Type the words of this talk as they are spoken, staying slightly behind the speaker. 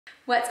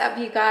What's up,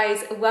 you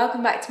guys?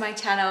 Welcome back to my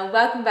channel.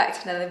 Welcome back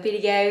to another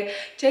video.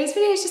 Today's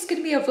video is just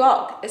going to be a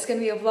vlog. It's going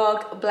to be a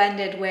vlog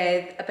blended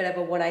with a bit of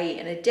a what I eat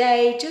in a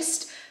day,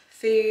 just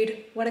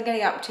food, what I'm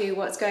getting up to,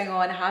 what's going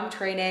on, how I'm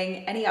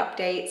training, any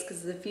updates,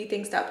 because there's a few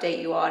things to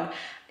update you on.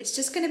 It's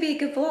just going to be a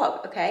good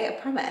vlog, okay? I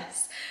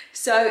promise.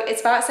 So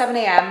it's about 7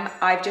 a.m.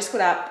 I've just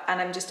got up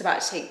and I'm just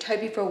about to take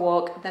Toby for a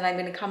walk. Then I'm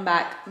going to come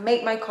back,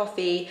 make my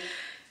coffee,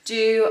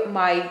 do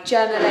my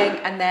journaling,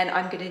 and then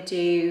I'm gonna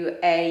do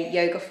a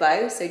yoga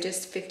flow, so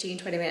just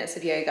 15-20 minutes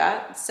of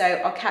yoga. So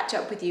I'll catch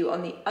up with you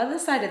on the other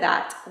side of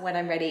that when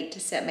I'm ready to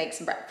sit and make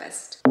some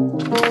breakfast.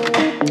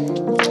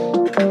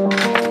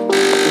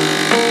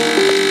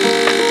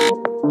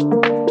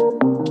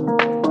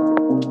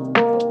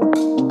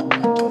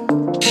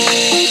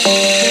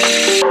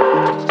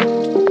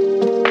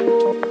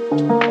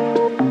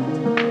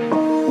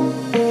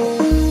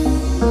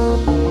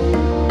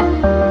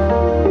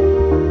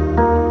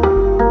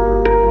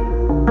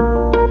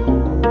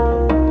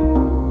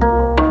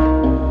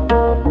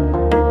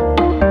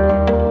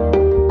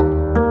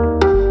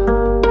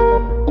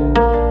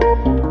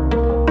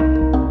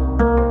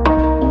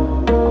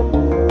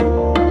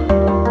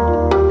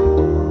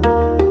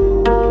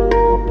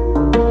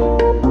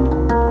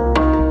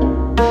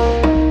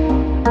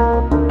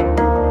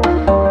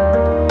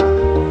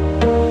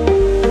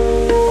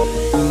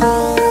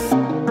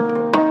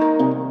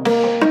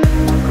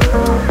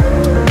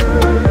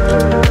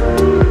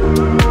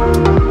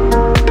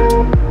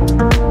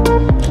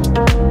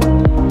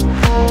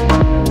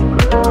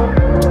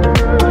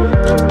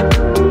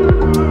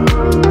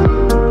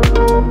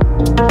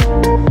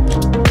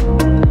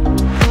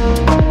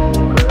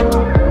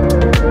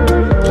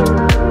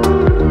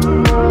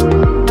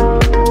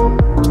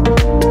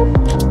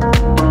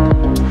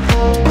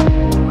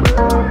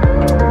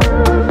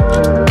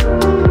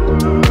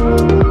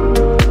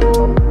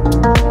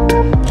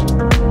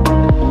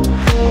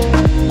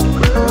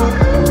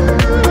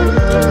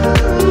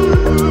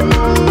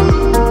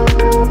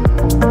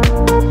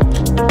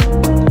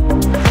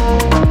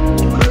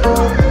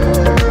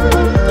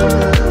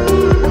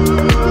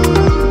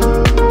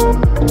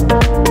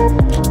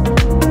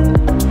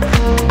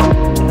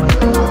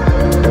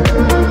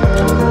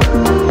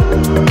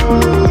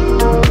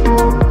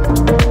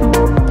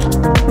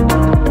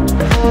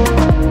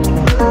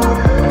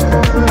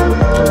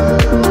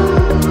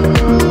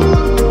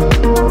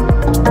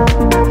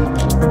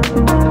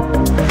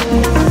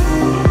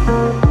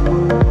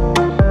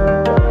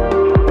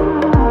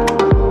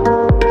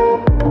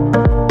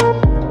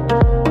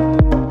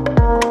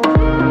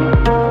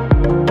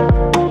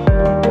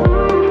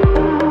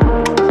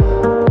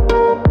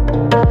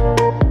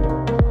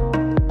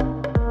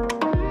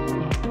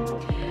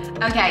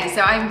 Okay,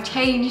 so I'm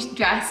changed,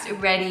 dressed,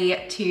 ready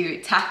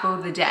to tackle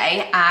the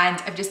day,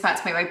 and I'm just about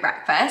to make my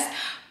breakfast.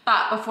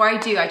 But before I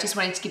do, I just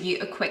wanted to give you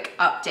a quick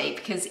update,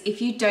 because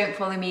if you don't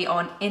follow me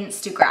on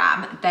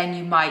Instagram, then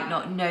you might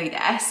not know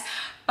this.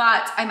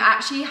 But I'm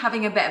actually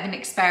having a bit of an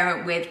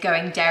experiment with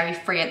going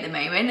dairy-free at the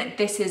moment.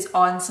 This is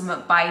on some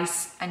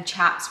advice and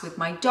chats with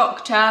my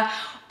doctor,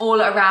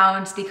 all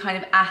around the kind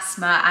of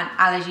asthma and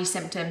allergy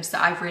symptoms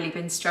that I've really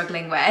been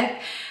struggling with.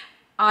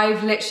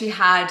 I've literally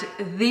had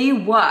the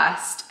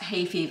worst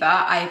hay fever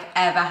I've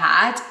ever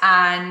had,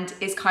 and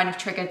it's kind of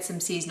triggered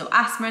some seasonal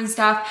asthma and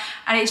stuff.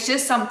 And it's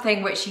just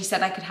something which she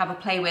said I could have a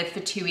play with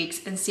for 2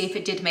 weeks and see if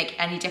it did make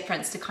any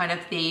difference to kind of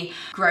the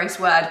gross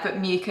word, but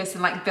mucus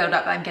and like build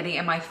up that I'm getting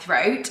in my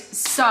throat.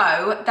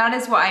 So that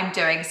is what I'm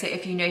doing. So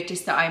if you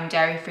notice that I'm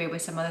dairy free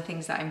with some other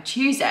things that I'm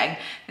choosing,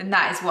 then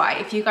that is why.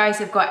 If you guys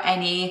have got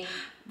any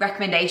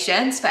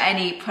recommendations for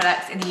any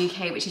products in the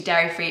UK which are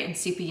dairy free and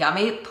super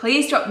yummy,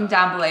 please drop them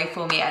down below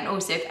for me. And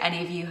also, if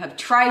any of you have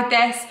tried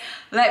this,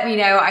 let me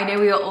know. I know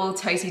we are all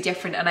totally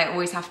different, and I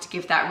always have to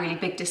give that really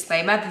big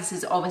disclaimer. This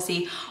is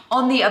obviously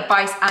on the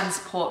advice and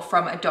support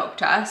from a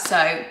doctor,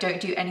 so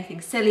don't do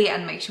anything silly,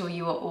 and make sure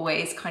you are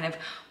always kind of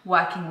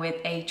working with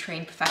a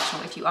trained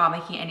professional if you are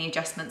making any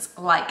adjustments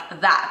like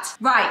that.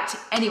 Right,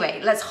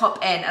 anyway, let's hop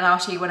in and I'll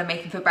show you what I'm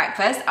making for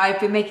breakfast. I've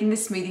been making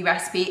this smoothie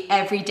recipe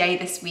every day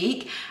this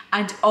week,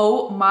 and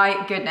oh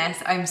my goodness,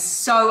 I'm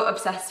so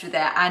obsessed with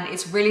it. And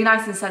it's really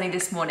nice and sunny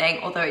this morning,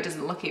 although it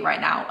doesn't look it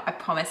right now. I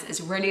promise it's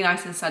really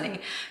nice and sunny.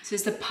 So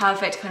it's the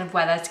perfect kind of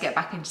weather to get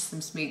back into some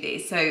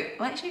smoothies. So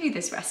let's show you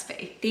this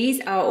recipe. These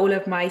are all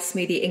of my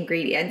smoothie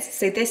ingredients.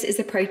 So this is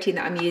the protein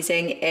that I'm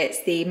using.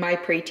 It's the My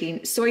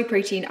Protein soy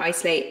protein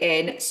isolate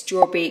in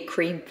strawberry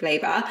cream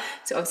flavor.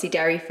 So obviously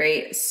dairy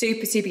free,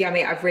 super, super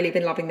yummy. I've really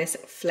been loving this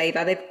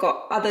flavor. They've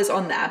got others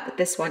on there, but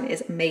this one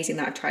is amazing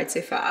that I've tried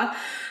so far.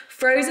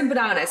 Frozen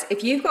bananas.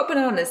 If you've got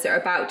bananas that are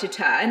about to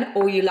turn,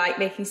 or you like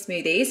making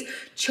smoothies,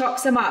 chop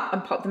some up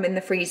and pop them in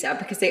the freezer,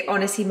 because they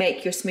honestly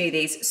make your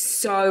smoothies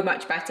so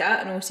much better.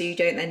 And also you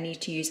don't then need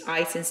to use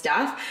ice and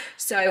stuff.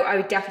 So I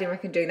would definitely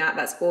recommend doing that.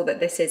 That's all that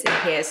this is in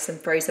here, some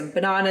frozen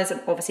bananas. I'm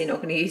obviously not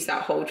going to use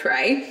that whole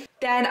tray.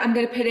 Then I'm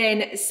going to put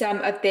in some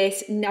of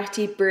this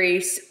Nutty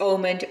Bruce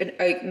almond and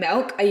oat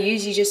milk. I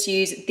usually just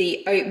use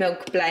the oat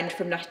milk blend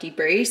from Nutty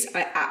Bruce.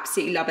 I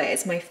absolutely love it.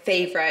 It's my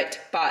favorite,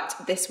 but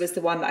this was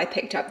the one that I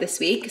picked up this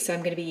week, so I'm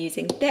going to be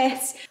using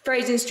this.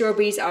 Frozen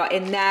strawberries are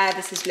in there.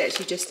 This is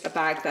literally just a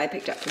bag that I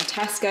picked up from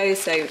Tesco,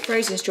 so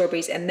frozen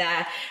strawberries in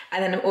there.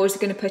 And then I'm also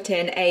going to put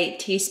in a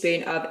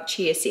teaspoon of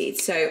chia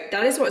seeds. So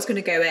that is what's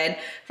going to go in.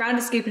 Around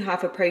a scoop and a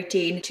half of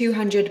protein,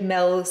 200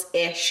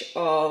 mils-ish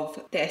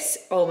of this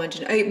almond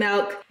and oat milk,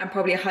 and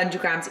probably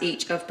 100 grams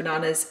each of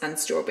bananas and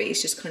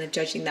strawberries, just kind of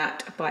judging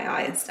that by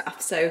eye and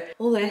stuff. So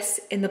all this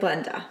in the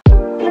blender.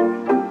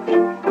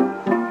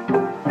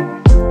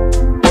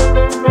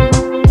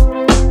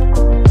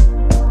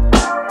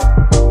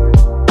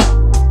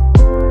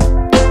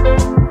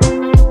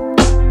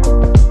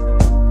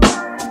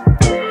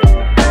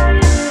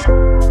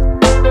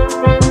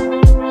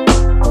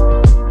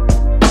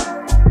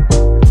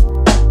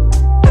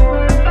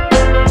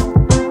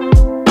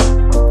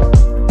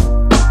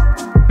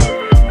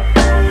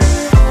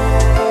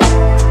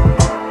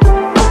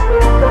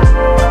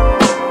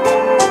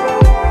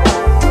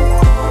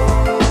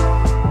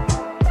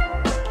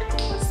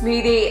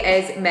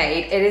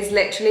 Made. It is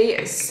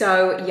literally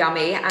so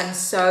yummy and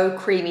so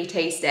creamy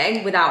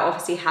tasting without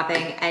obviously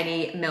having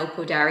any milk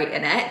or dairy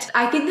in it.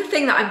 I think the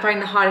thing that I'm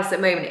finding the hardest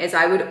at the moment is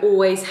I would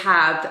always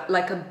have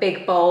like a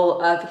big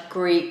bowl of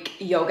Greek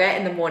yogurt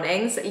in the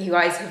mornings. You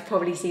guys have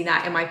probably seen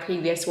that in my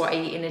previous what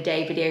I eat in a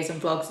day videos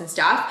and vlogs and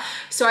stuff.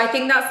 So I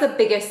think that's the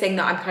biggest thing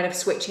that I'm kind of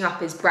switching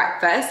up is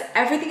breakfast.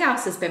 Everything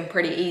else has been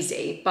pretty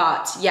easy,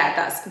 but yeah,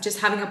 that's just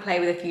having a play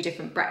with a few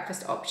different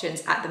breakfast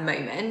options at the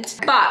moment.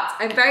 But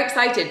I'm very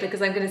excited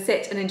because I'm going to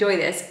sit and enjoy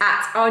this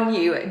at our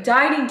new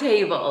dining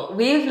table.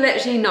 We've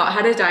literally not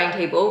had a dining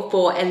table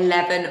for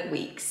 11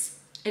 weeks.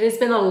 It has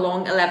been a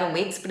long 11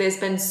 weeks, but it's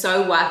been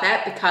so worth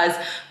it because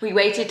we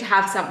waited to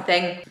have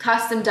something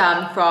custom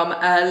done from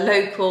a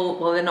local,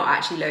 well, they're not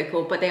actually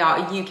local, but they are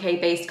a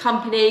UK-based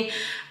company,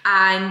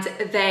 and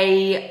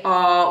we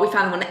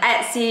found them on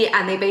Etsy,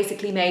 and they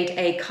basically made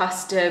a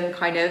custom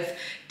kind of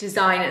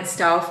design and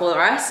style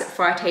for us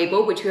for our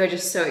table, which we were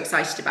just so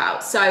excited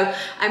about. So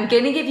I'm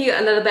going to give you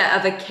a little bit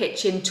of a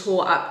kitchen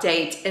tour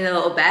update in a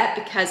little bit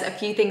because a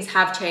few things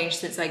have changed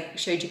since I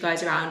showed you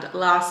guys around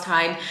last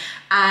time.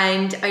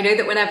 And I know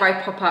that whenever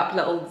I pop up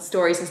little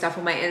stories and stuff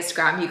on my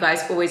Instagram, you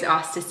guys always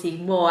ask to see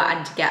more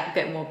and to get a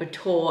bit more of a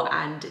tour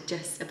and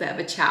just a bit of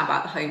a chat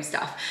about the home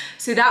stuff.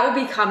 So that will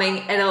be coming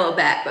in a little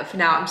bit, but for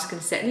now I'm just going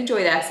to sit and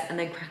enjoy this and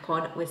then crack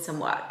on with some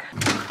work.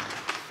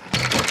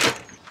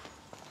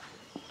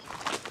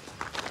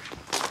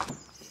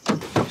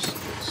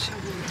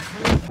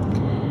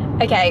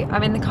 Okay,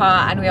 I'm in the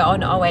car and we are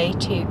on our way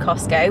to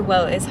Costco.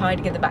 Will is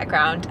hiding in the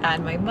background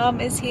and my mum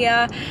is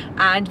here,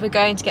 and we're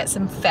going to get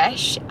some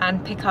fish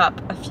and pick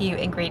up a few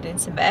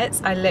ingredients and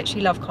bits. I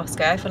literally love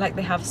Costco. I feel like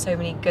they have so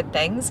many good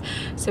things.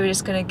 So we're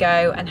just gonna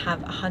go and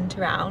have a hunt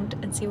around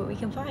and see what we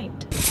can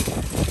find.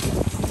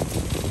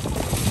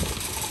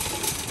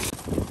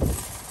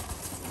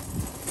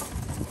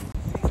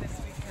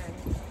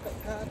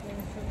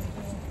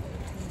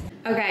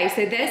 Okay,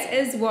 so this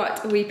is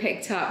what we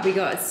picked up. We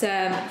got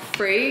some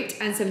fruit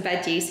and some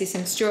veggies, so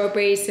some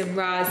strawberries, some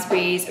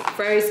raspberries,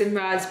 frozen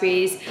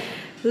raspberries,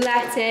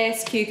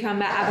 lettuce,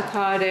 cucumber,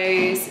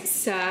 avocados,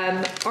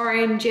 some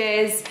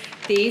oranges,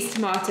 these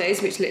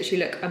tomatoes, which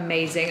literally look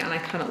amazing, and I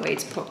cannot wait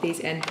to pop these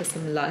in for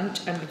some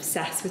lunch. I'm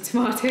obsessed with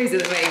tomatoes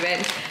at the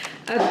moment.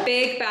 A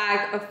big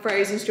bag of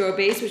frozen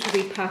strawberries, which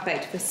will be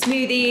perfect for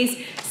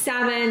smoothies,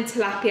 salmon,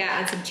 tilapia,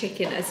 and some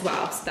chicken as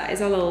well. So that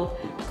is our little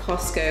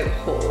Costco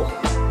haul.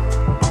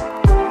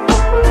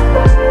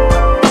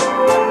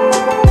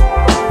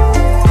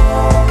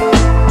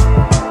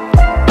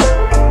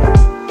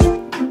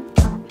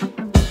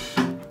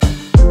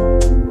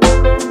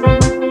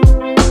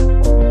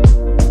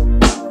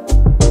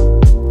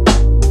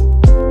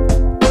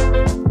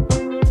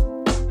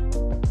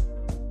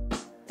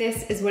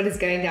 This is what is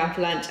going down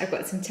for lunch. I've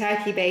got some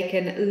turkey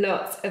bacon,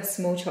 lots of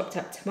small chopped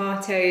up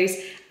tomatoes,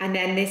 and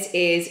then this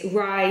is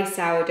rye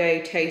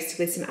sourdough toast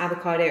with some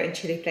avocado and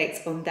chili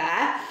flakes on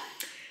there.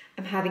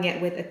 I'm having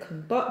it with a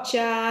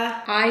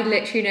kombucha. I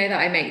literally know that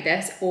I make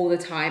this all the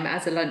time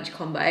as a lunch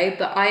combo,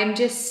 but I am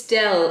just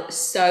still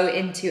so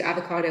into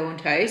avocado on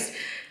toast.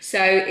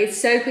 So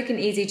it's so quick and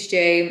easy to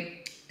do.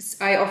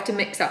 I often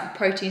mix up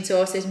protein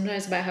sources.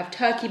 Sometimes I might have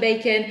turkey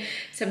bacon,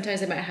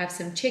 sometimes I might have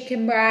some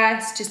chicken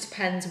breast, just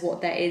depends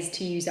what there is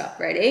to use up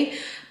really.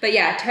 But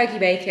yeah, turkey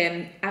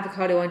bacon,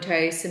 avocado on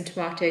toast, some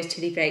tomatoes,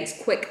 chili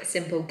flakes, quick,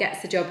 simple,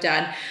 gets the job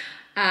done.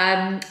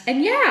 And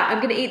yeah,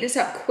 I'm gonna eat this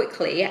up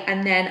quickly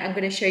and then I'm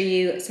gonna show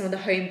you some of the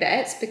home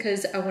bits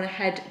because I wanna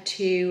head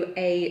to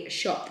a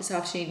shop this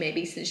afternoon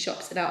maybe, since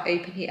shops are now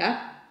open here,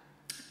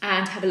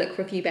 and have have a look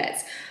for a few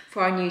bits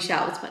for our new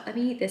shelves, but let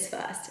me eat this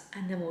first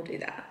and then we'll do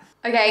that.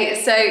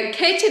 Okay, so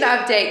kitchen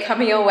update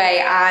coming your way,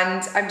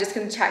 and I'm just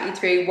going to chat you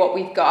through what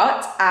we've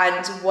got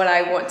and what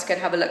I want to go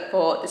and have a look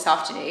for this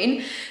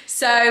afternoon.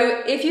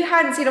 So if you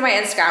hadn't seen on my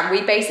Instagram,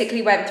 we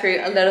basically went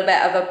through a little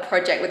bit of a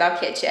project with our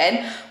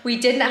kitchen. We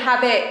didn't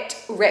have it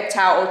ripped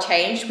out or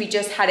changed, we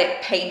just had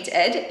it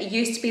painted. It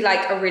used to be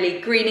like a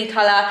really greeny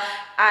colour,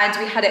 and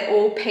we had it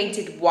all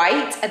painted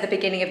white at the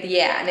beginning of the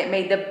year, and it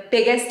made the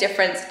biggest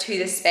difference to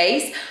the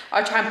space.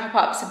 I'll try and pop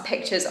up some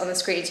pictures on the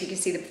screen so you can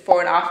see the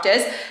before and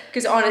afters,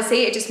 because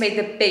honestly it just made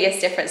the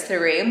biggest difference to the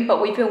room.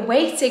 But we've been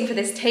waiting for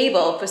this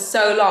table for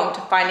so long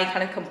to finally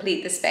kind of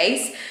complete the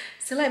space.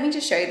 So let me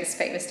just show you this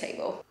famous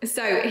table.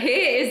 So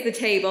here is the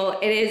table.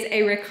 It is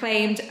a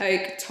reclaimed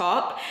oak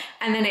top,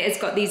 and then it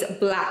has got these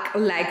black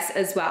legs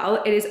as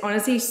well. It is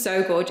honestly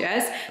so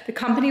gorgeous. The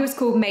company was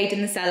called Made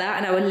in the Cellar,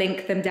 and I will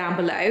link them down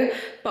below.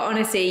 But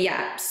honestly,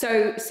 yeah,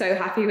 so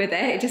happy with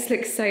it. It just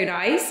looks so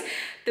nice.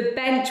 The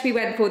bench we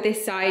went for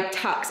this side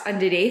tucks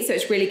underneath, so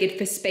it's really good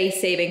for space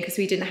saving because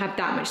we didn't have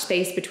that much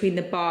space between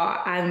the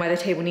bar and where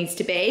the table needs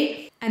to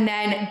be. And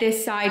then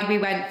this side we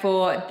went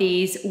for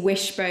these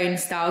wishbone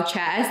style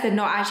chairs. They're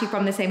not actually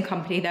from the same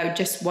company, they're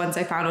just ones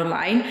I found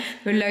online.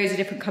 There are loads of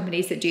different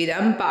companies that do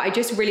them, but I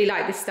just really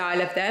like the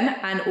style of them,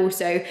 and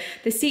also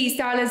the seat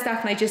style and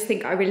stuff, and I just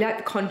think I really like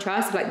the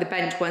contrast of like the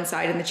bench one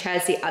side and the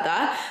chairs the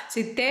other.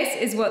 So this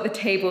is what the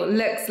table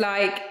looks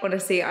like.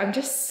 Honestly, I'm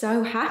just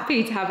so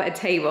happy to have a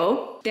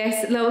table.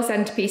 This little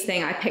centerpiece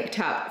thing I picked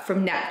up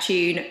from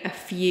Neptune a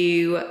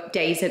few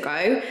days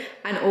ago.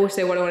 And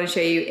also what I want to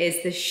show you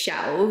is the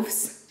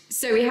shelves.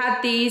 So we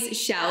had these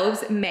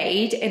shelves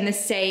made in the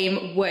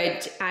same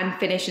wood and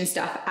finish and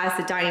stuff as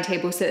the dining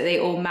table so that they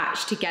all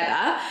match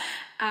together.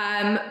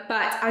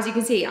 But as you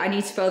can see, I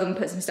need to fill them and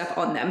put some stuff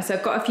on them. So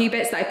I've got a few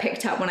bits that I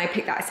picked up when I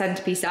picked that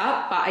centerpiece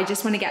up, but I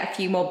just want to get a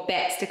few more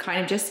bits to kind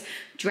of just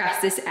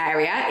dress this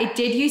area. It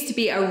did used to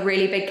be a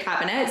really big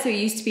cabinet. So it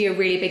used to be a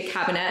really big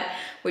cabinet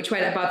which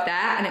went above there,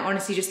 and it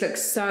honestly just looks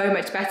so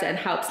much better and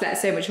helps let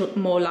so much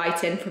more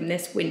light in from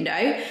this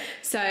window.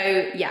 So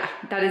yeah,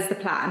 that is the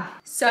plan.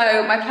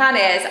 So my plan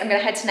is I'm gonna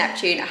head to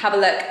Neptune, have a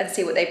look and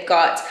see what they've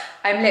got.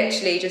 I'm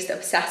literally just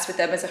obsessed with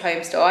them as a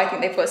home store. I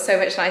think they've got so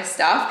much nice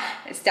stuff.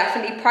 It's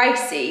definitely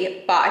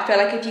pricey, but I feel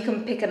like if you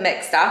can pick and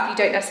mix stuff, you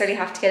don't necessarily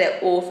have to get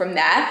it all from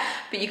there,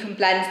 but you can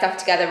blend stuff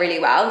together really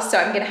well. So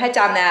I'm gonna head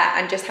down there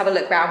and just have a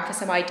look around for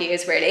some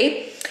ideas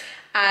really,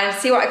 and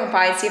see what I can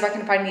find, see if I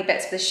can find any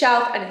bits for the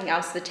shelf, anything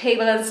else for the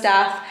table and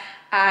stuff.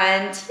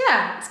 And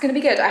yeah, it's gonna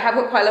be good. I have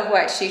got quite a lot of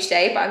work to do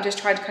today, but I'm just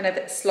trying to kind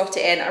of slot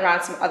it in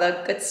around some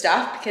other good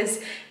stuff because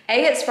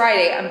A, it's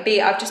Friday, and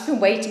B, I've just been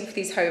waiting for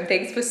these home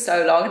things for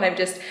so long, and I'm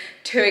just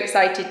too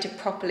excited to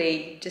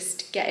properly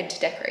just get into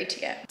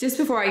decorating it. Just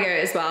before I go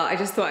as well, I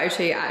just thought I would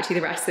show you actually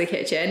the rest of the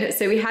kitchen.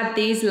 So we had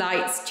these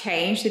lights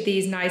changed with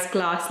these nice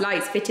glass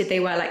lights fitted. They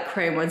were like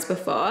chrome ones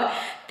before.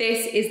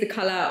 This is the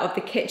color of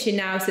the kitchen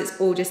now, so it's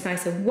all just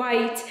nice and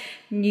white.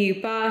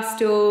 New bar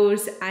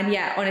stools, and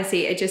yeah,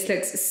 honestly, it just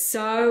looks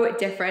so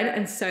different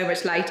and so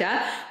much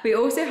lighter. We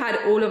also had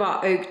all of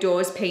our oak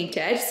doors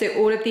painted, so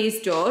all of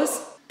these doors,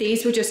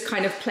 these were just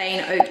kind of plain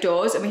oak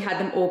doors, and we had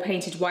them all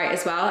painted white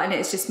as well, and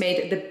it's just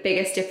made the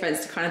biggest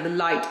difference to kind of the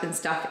light and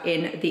stuff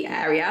in the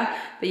area.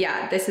 But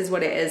yeah, this is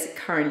what it is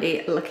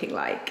currently looking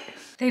like.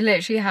 They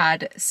literally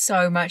had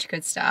so much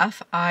good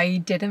stuff.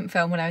 I didn't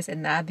film when I was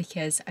in there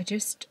because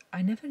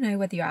I never know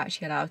whether you're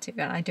actually allowed to,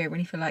 and I don't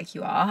really feel like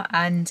you are,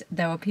 and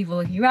there were people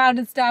looking around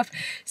and stuff,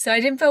 so I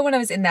didn't film when I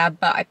was in there,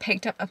 but I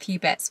picked up a few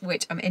bits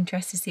which I'm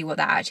interested to see what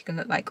they're actually gonna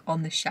look like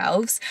on the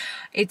shelves.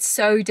 It's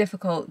so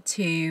difficult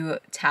to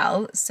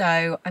tell,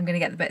 so I'm gonna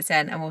get the bits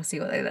in and we'll see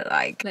what they look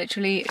like.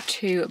 Literally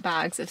 2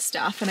 bags of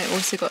stuff, and I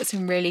also got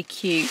some really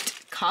cute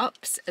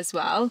cups as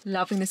well.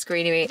 Loving this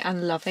greenery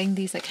and loving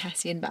these like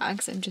Hessian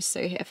bags. I'm just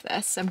so here for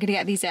this. So I'm gonna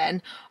get these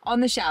in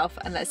on the shelf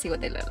and let's see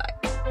what they look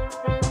like.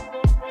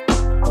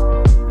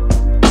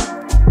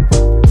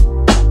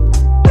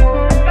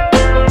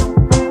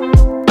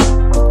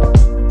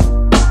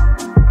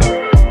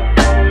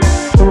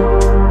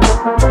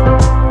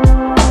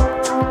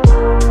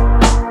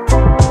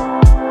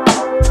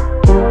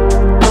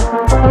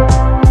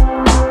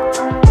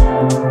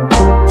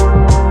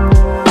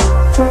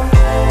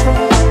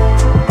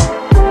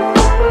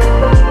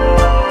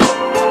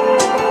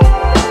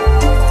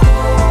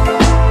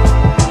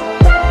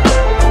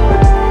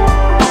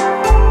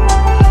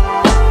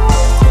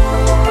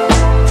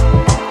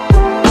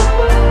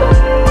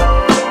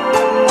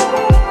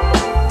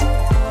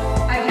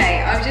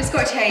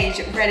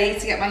 Ready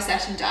to get my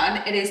session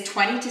done. It is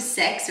 20 to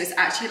 6, so it's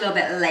actually a little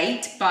bit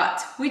late,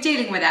 but we're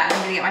dealing with it. I'm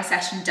gonna get my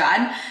session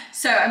done.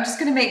 So I'm just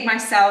gonna make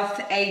myself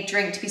a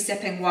drink to be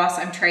sipping whilst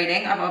I'm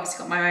training. I've obviously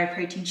got my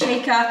protein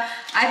shaker.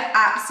 I've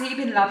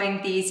absolutely been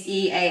loving these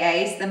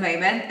EAAs at the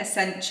moment,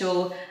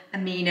 essential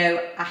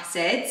amino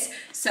acids.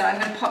 So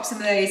I'm gonna pop some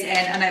of those in,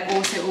 and I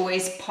also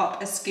always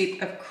pop a scoop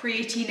of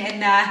creatine in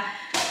there.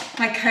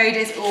 My code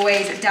is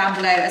always down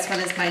below, as well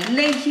as my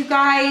link, you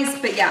guys.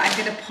 But yeah, I'm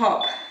gonna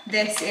pop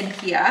this in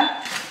here.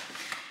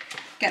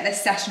 get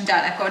this session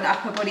done. I've got an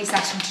upper body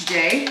session to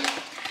do.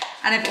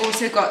 And I've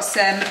also got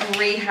some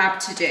rehab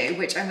to do,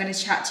 which I'm going to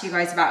chat to you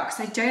guys about because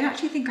I don't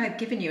actually think I've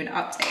given you an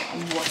update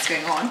on what's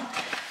going on.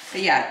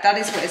 But yeah, that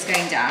is what is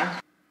going down.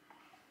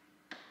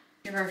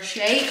 Give her a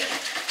shake.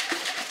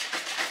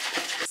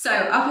 So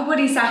upper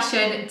body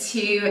session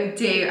to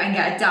do and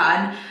get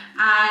done.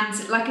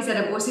 And like I said,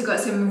 I've also got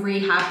some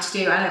rehab to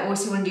do, and I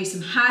also want to do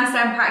some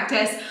handstand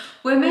practice.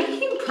 We're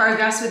making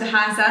progress with the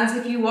handstands.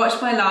 If you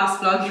watched my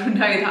last vlog, you'll know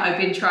that I've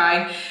been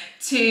trying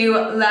to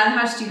learn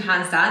how to do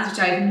handstands, which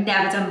I've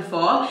never done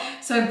before.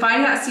 So I'm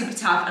finding that super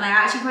tough, and I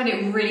actually find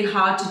it really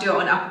hard to do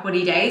it on upper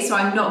body days, so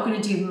I'm not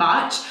going to do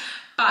much,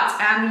 but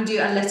I am going to do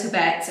a little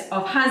bit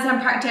of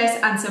handstand practice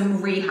and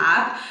some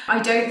rehab. I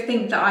don't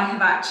think that I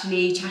have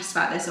actually chatted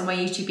about this on my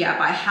YouTube yet,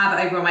 but I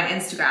have over on my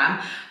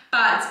Instagram.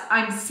 But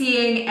I'm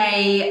seeing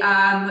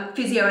a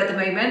physio at the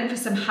moment for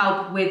some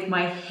help with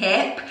my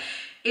hip.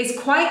 It's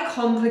quite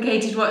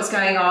complicated what's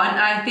going on, and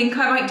I think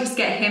I might just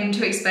get him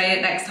to explain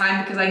it next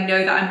time because I know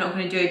that I'm not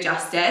going to do it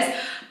justice.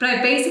 But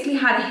I basically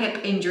had a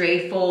hip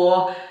injury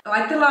for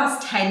like the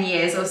last 10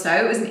 years or so.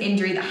 It was an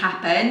injury that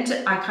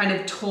happened. I kind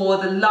of tore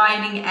the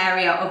lining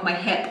area of my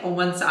hip on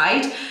one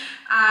side,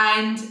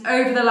 and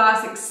over the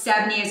last like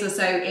 7 years or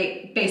so,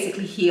 it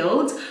basically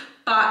healed.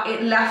 But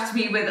it left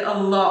me with a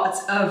lot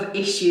of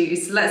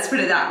issues, let's put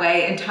it that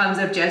way, in terms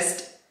of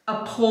just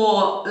a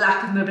poor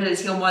lack of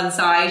mobility on one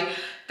side,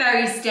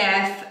 very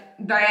stiff,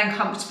 very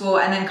uncomfortable,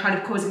 and then kind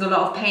of causing a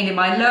lot of pain in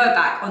my lower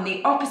back on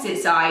the opposite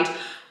side,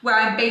 where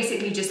I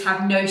basically just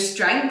have no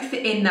strength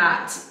in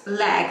that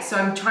leg. So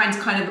I'm trying to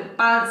kind of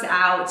balance it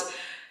out,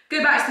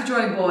 go back to the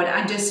drawing board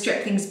and just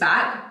strip things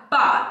back.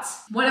 But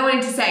what I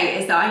wanted to say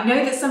is that I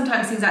know that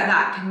sometimes things like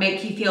that can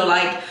make you feel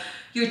like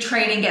your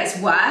training gets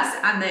worse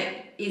and that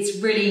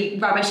it's really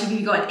rubbish if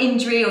you've got an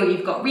injury or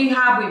you've got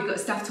rehab or you've got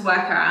stuff to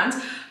work around.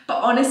 But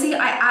honestly,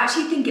 I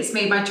actually think it's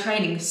made my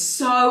training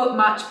so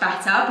much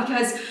better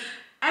because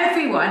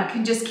everyone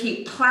can just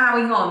keep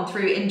plowing on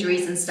through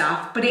injuries and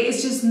stuff, but it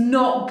is just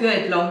not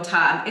good long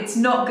term. It's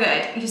not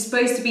good. You're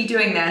supposed to be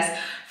doing this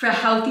for a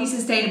healthy,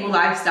 sustainable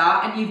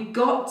lifestyle, and you've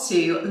got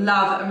to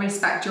love and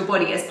respect your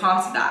body as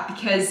part of that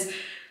because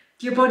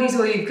your body's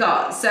all you've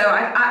got. So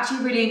I've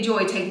actually really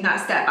enjoyed taking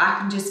that step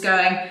back and just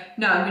going,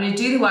 no, I'm going to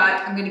do the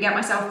work, I'm going to get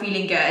myself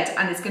feeling good,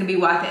 and it's going to be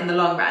worth it in the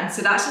long run.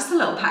 So that's just a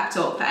little pep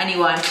talk for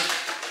anyone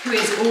who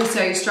is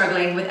also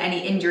struggling with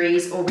any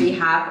injuries or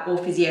rehab or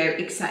physio,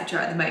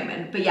 etc. at the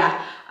moment. But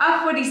yeah,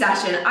 upper body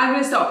session, I'm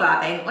going to stop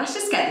blabbing. Let's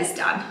just get this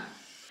done.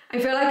 I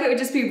feel like it would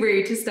just be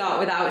rude to start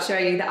without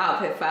showing you the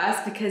outfit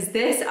first because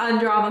this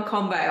Under Armour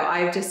combo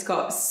I've just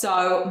got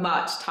so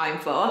much time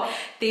for.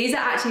 These are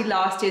actually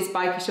last year's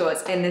biker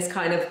shorts in this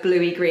kind of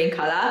bluey green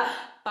colour,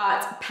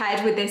 but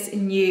paired with this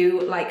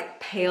new like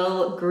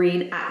pale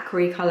green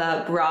acry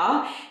colour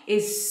bra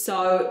is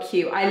so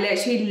cute. I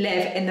literally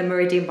live in the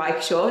Meridian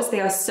biker shorts.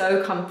 They are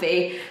so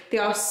comfy. They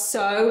are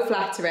so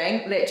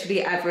flattering,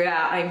 literally everywhere.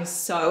 I'm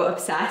so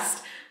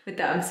obsessed with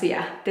them. So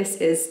yeah, this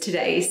is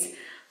today's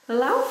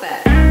little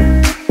outfit.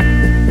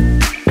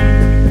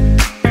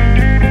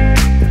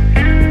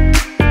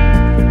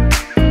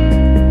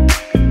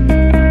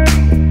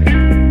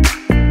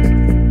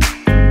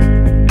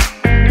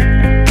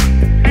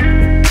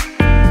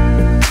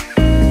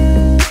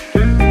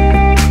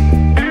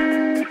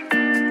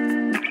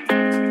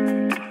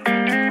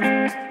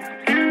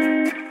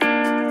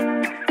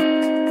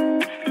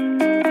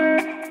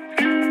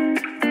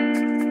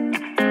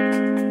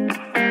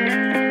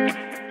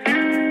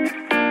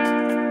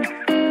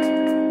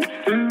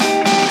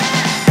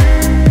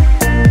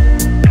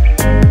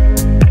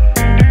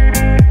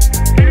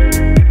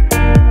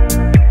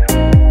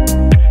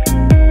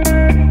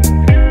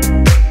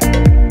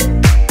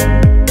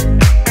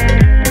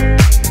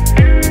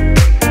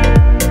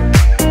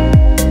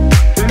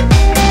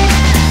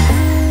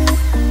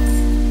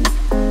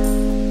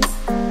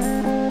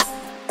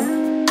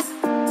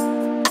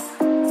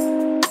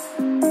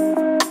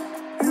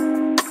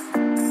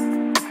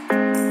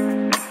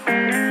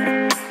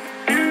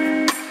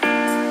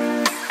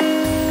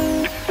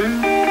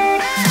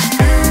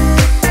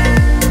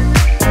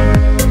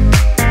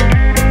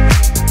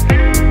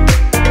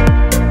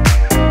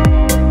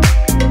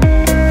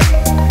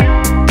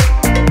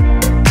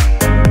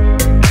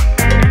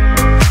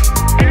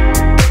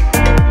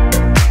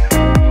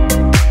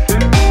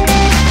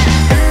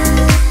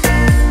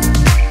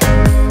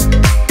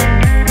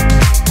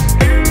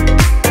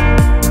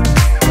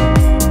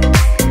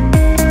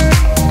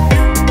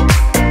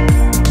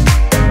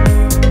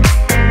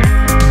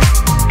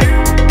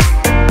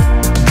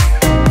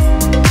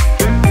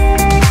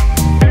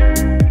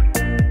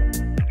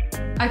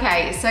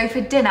 So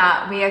for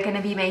dinner, we are going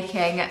to be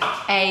making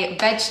a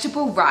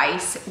vegetable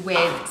rice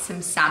with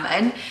some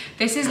salmon.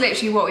 This is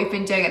literally what we've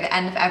been doing at the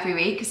end of every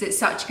week because it's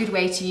such a good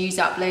way to use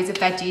up loads of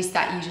veggies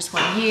that you just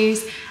want to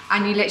use,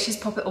 and you literally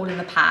just pop it all in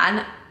the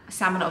pan.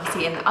 Salmon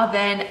obviously in the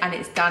oven, and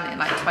it's done in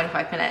like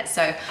 25 minutes.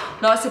 So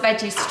lots of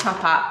veggies to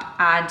chop up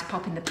and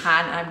pop in the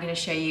pan, and I'm going to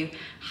show you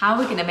how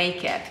we're going to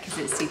make it because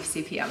it's super,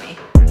 super yummy.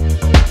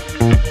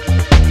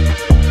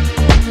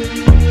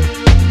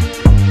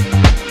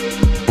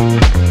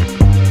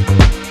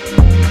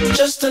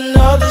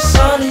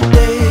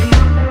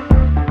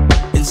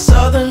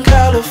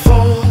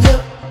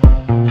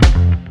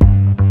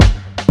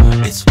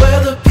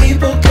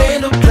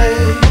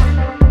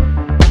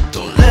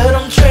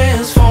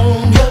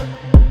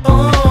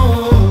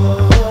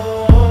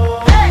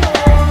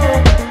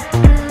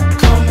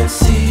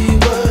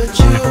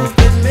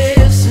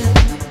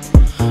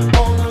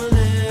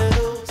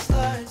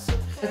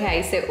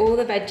 all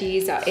the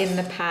veggies are in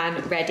the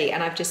pan ready,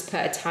 and I've just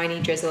put a tiny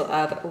drizzle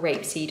of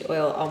rapeseed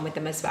oil on with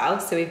them as well.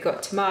 So we've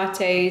got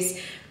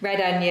tomatoes, red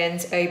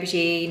onions,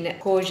 aubergine,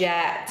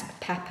 courgette,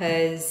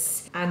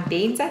 peppers, and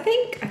beans, I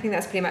think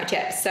that's pretty much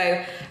it. So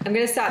I'm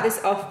gonna start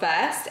this off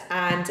first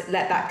and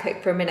let that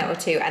cook for a minute or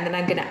two, and then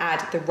I'm gonna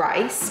add the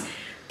rice.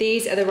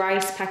 These are the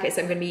rice packets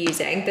I'm gonna be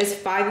using. There's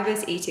 5 of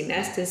us eating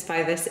this. There's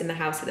 5 of us in the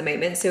house at the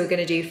moment. So we're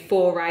gonna do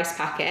 4 rice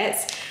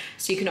packets.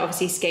 So you can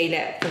obviously scale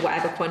it for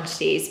whatever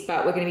quantities,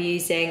 but we're gonna be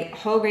using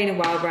whole grain and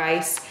wild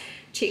rice,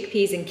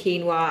 chickpeas and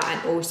quinoa,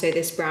 and also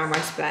this brown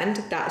rice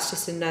blend. That's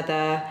just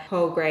another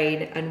whole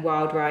grain and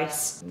wild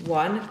rice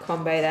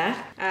combo there.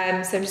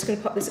 So I'm just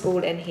gonna pop this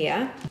all in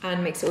here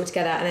and mix it all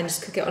together, and then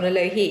just cook it on a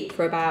low heat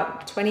for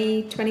about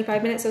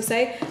 20-25 minutes or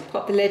so.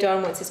 Pop the lid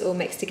on once it's all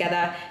mixed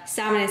together.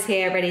 Salmon is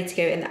here ready to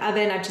go in the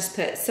oven. I've just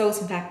put salt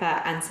and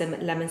pepper and some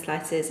lemon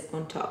slices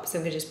on top. So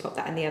I'm gonna just pop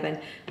that in the oven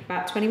for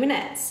about 20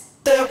 minutes.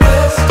 The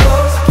West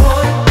Coast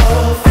point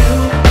of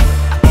view,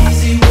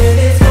 easy when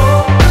it's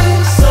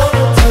going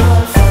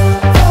summertime for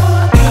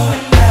you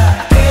and I.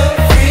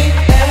 Every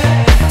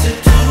act to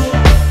do,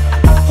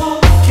 who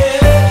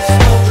cares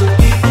what the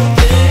people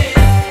think?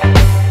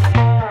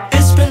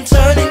 It's been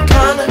turning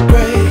kinda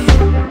gray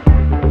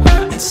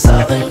in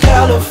Southern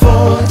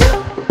California,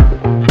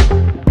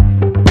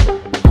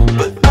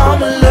 but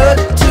I'm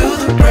allergic to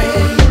the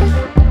rain.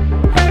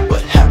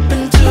 What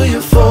happened to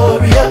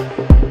euphoria?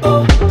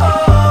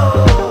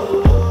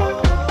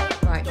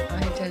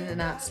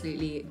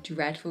 Absolutely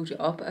dreadful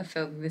job of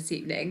filming this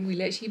evening. We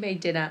literally made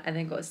dinner and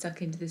then got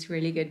stuck into this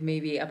really good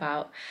movie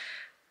about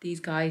these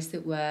guys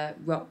that were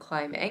rock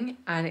climbing,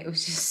 and it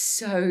was just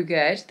so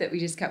good that we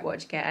just kept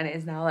watching it, and it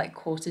is now like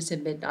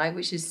 1:45,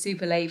 which is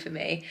super late for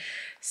me.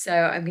 So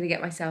I'm gonna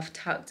get myself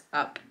tucked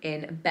up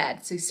in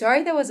bed. So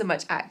sorry there wasn't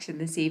much action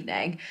this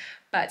evening,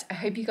 but I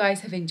hope you guys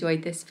have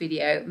enjoyed this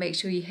video. Make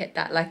sure you hit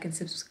that like and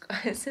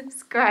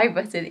subscribe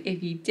button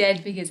if you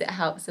did, because it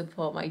helps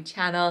support my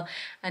channel,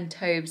 and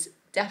Tobes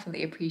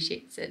definitely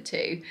appreciates it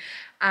too.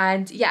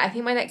 And yeah, I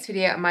think my next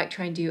video I might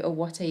try and do a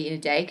what I eat in a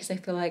day, because I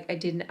feel like I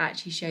didn't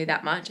actually show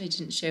that much. I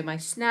didn't show my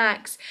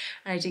snacks,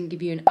 and I didn't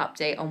give you an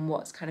update on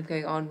what's kind of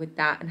going on with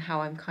that and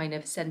how I'm kind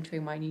of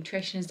centering my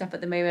nutrition and stuff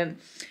at the moment.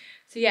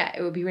 So yeah,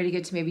 it would be really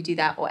good to maybe do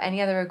that, or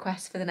any other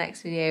requests for the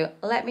next video.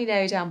 Let me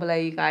know down below,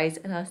 you guys,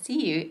 and I'll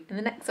see you in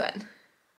the next one.